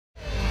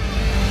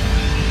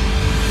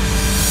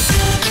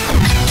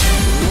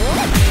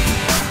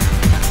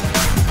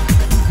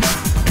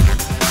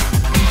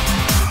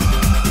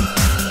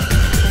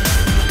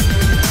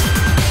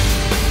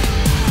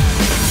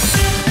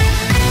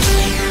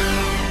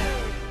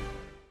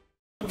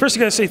First, I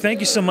got to say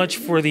thank you so much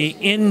for the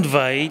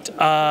invite.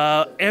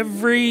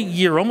 Every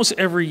year, almost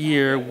every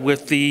year,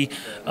 with the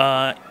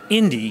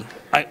Indy,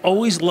 I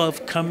always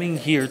love coming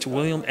here to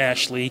William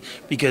Ashley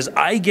because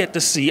I get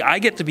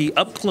to be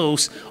up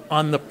close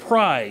on the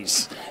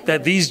prize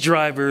that these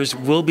drivers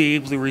will be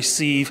able to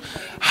receive.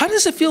 How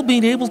does it feel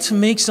being able to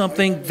make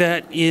something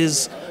that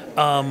is,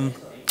 how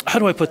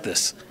do I put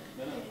this,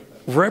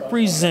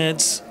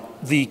 represents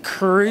the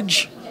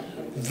courage,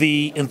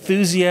 the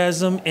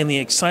enthusiasm, and the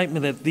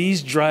excitement that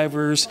these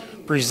drivers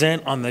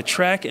present on the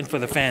track and for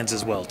the fans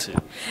as well too?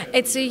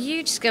 It's a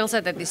huge skill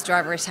set that these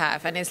drivers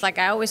have, and it's like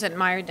I always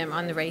admired them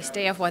on the race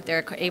day of what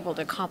they're able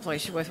to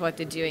accomplish with what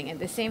they're doing. And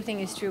the same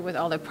thing is true with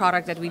all the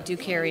product that we do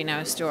carry in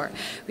our store.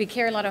 We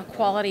carry a lot of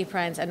quality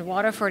brands, and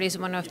Waterford is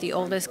one of the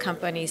oldest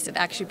companies that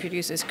actually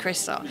produces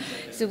crystal.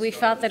 So we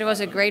felt that it was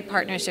a great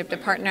partnership to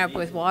partner up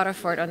with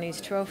Waterford on these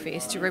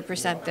trophies to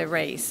represent the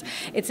race.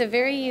 It's a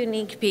very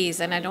unique piece,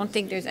 and I don't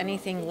think there's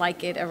anything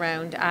like it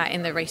around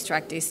in the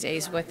racetrack these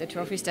days with the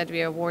trophies that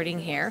we are awarding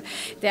here.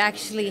 They're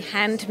actually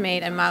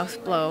handmade and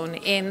mouth blown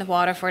in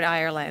Waterford,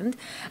 Ireland.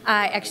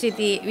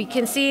 We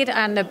can see it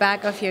on the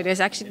back of here.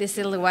 There's actually the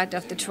silhouette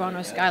of the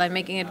Toronto skyline,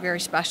 making it very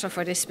special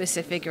for this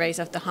specific race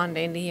of the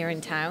Honda Indy here in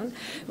town,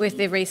 with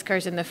the race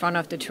cars in the front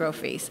of the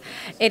trophies.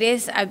 It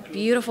is a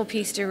beautiful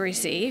piece to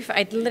receive.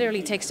 It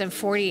literally takes them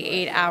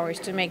 48 hours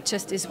to make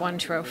just this one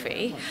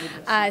trophy.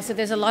 So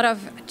there's a lot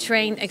of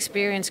trained,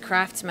 experienced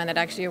craftsmen that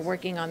actually are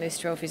working on these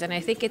trophies, and I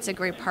think it's a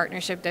great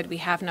partnership that we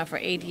have now for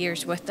 8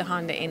 years with the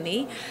Honda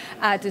Indy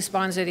to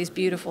sponsor these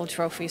beautiful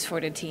trophies for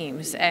the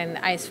teams. And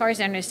as far as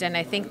I understand,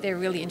 I think they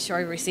really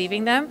enjoy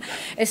receiving them.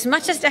 As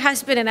much as there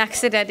has been an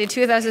accident in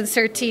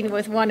 2013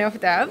 with one of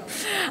them,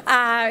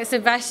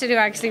 Sebastian, who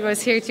actually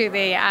was here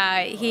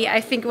today, he, I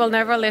think, will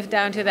never live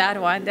down to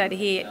that one, that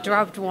he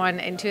dropped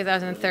one in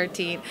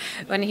 2013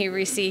 when he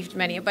received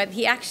many. But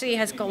he actually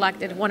has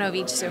collected one of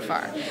each so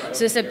far.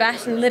 So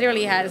Sebastian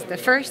literally has the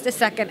first, the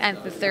second,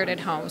 and the third at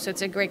home. So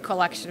it's a great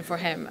collection for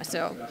him.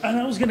 So. And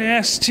I was going to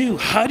ask too,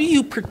 how do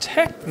you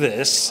protect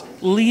this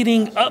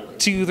leading up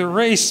to the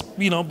race,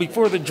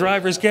 before the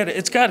drivers get it?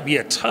 It's got to be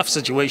a tough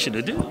situation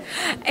to do.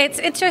 It's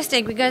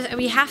interesting because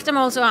we have them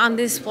also on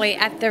display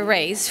at the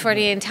race for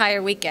the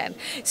entire weekend.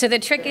 So the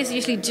trick is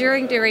usually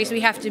during the race we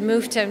have to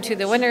move them to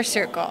the winner's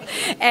circle.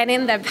 And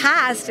in the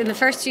past, in the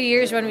first 2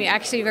 years when we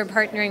actually were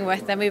partnering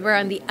with them, we were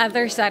on the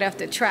other side of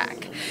the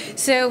track.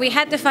 So we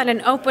had to find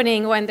an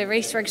opening when the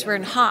racetracks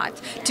weren't hot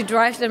to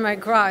drive them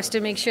across to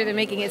make sure they're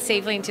making it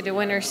safely into the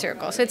winner's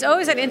circle. So it's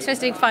always an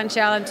interesting, fun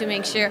challenge to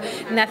make sure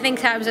nothing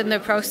happens in the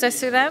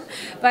process to them.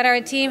 But our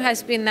team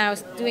has been now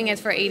doing it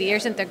for 8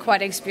 years, and they're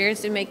quite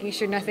experienced in making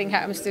sure nothing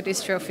happens to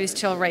these trophies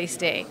till race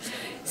day.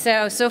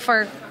 So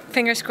far,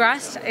 fingers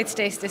crossed, it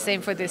stays the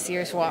same for this year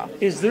as well.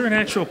 Is there an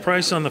actual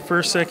price on the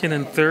first, second,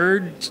 and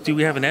third? Do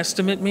we have an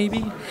estimate,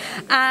 maybe?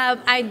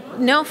 I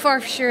know for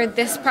sure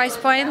this price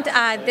point.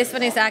 This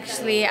one is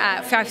actually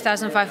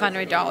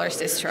 $5,500,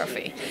 this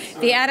trophy.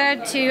 The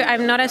other two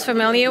I'm not as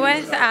familiar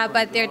with,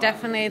 but they're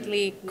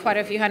definitely quite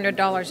a few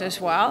 $100s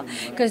as well,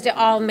 because they're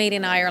all made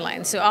in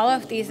Ireland. So all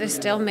of these are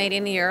still made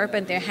in Europe,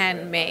 and they're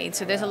handmade.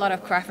 So there's a lot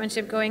of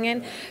craftsmanship going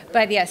in.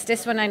 But yes,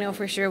 this one I know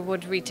for sure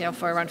would retail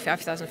for around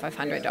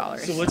 $5,500.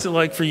 So what's it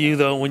like for you,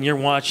 though, when you're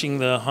watching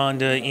the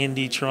Honda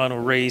Indy Toronto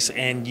race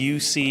and you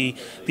see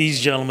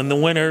these gentlemen, the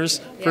winners,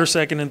 first,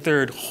 second, and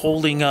third,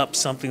 holding up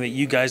something that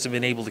you guys have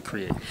been able to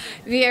create?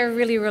 We are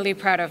really, really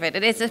proud of it.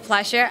 It is a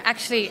pleasure,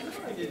 actually,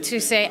 to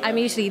say I'm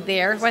usually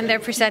there when they're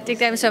presenting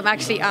them, so I'm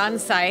actually on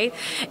site.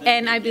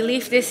 And I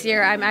believe this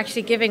year I'm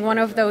actually giving one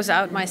of those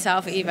out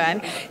myself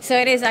even. So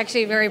it is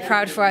actually very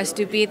proud for us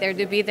to be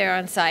there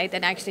on site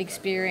and actually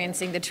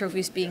experiencing the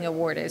trophies being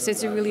awarded. So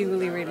it's really,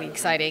 really, really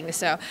exciting.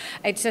 So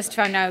I just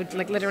found out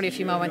like literally a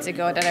few moments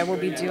ago that I will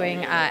be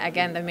doing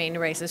again the main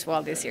race as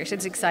well this year. So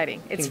it's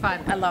exciting. It's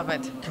fun. I love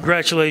it.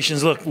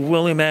 Congratulations. Look,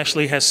 William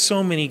Ashley has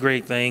so many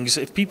great things.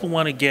 If people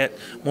want to get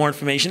more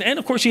information, and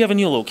of course you have a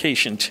new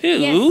location too.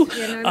 Yes,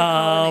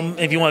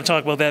 if you want to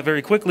talk about that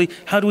very quickly,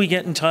 how do we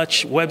get in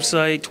touch?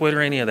 Website, Twitter,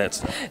 any of that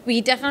stuff?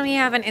 We definitely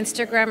have an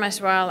Instagram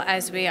as well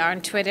as we are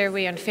on Twitter.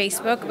 We are on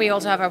Facebook. We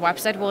also have our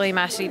website,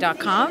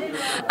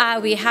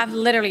 williamashley.com. We have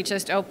literally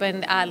just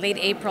opened late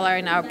April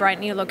in our brand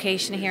new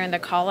location here in the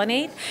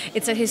Colonnade.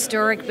 It's a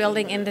historic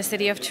building in the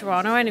city of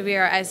Toronto, and we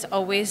are, as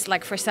always,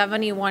 like for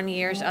 71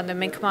 years on the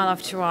Mink Mall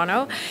of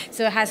Toronto.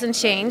 So it hasn't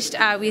changed.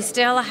 We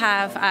still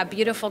have a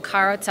beautiful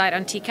car outside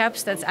on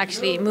teacups that's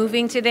actually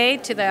moving today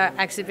to the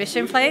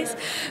exhibition place.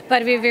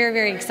 But we're very,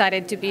 very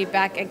excited to be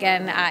back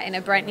again in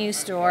a brand new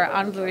store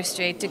on Bloor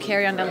Street to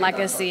carry on the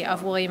legacy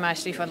of William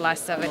Ashley for the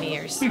last 7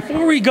 years.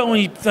 Before we go,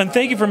 and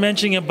thank you for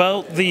mentioning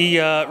about the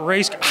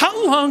race,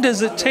 how long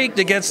does it take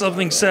to get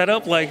something set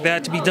up like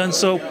that to be done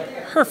so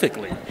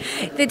perfectly.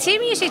 The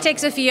team usually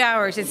takes a few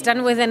hours. It's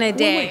done within a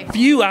day.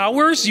 Few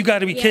hours? You got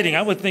to be kidding.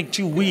 I would think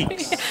 2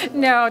 weeks.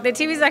 No, the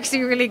team is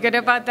actually really good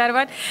about that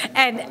one.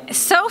 And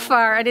so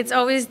far, and it's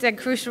always the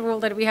crucial rule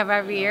that we have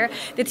every year,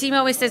 the team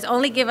always says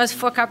only give us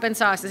 4 cup and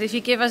sauces. If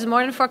you give us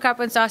more than 4 cup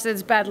and sauces,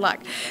 it's bad luck.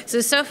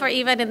 So far,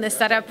 even in the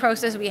setup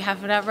process, we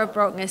have never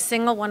broken a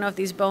single one of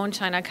these bone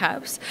china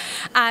cups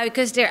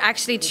because they're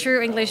actually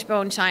true English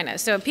bone china.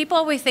 So people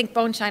always think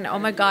bone china, oh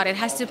my God, it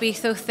has to be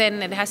so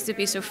thin, it has to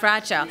be so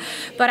fragile.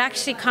 But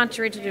actually,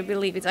 contrary to the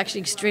belief, it's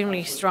actually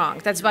extremely strong.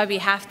 That's why we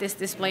have this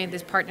display and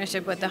this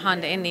partnership with the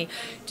Honda Indy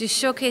to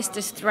showcase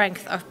the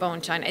strength of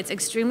bone china. It's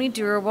extremely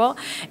durable,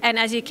 and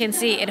as you can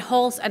see, it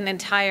holds an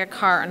entire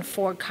car on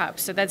 4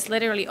 cups. So that's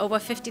literally over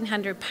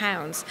 1,500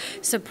 pounds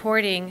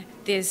supporting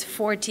these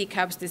 4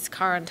 teacups, this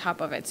car on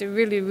top of it. So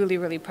really, really,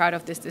 really proud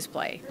of this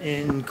display.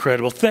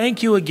 Incredible.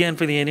 Thank you again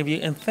for the interview,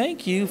 and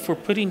thank you for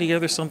putting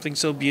together something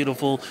so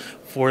beautiful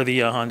for the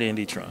Honda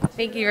Indy Truck.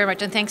 Thank you very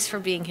much, and thanks for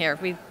being here.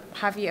 We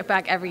have you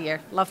back every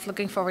year.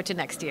 Looking forward to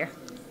next year.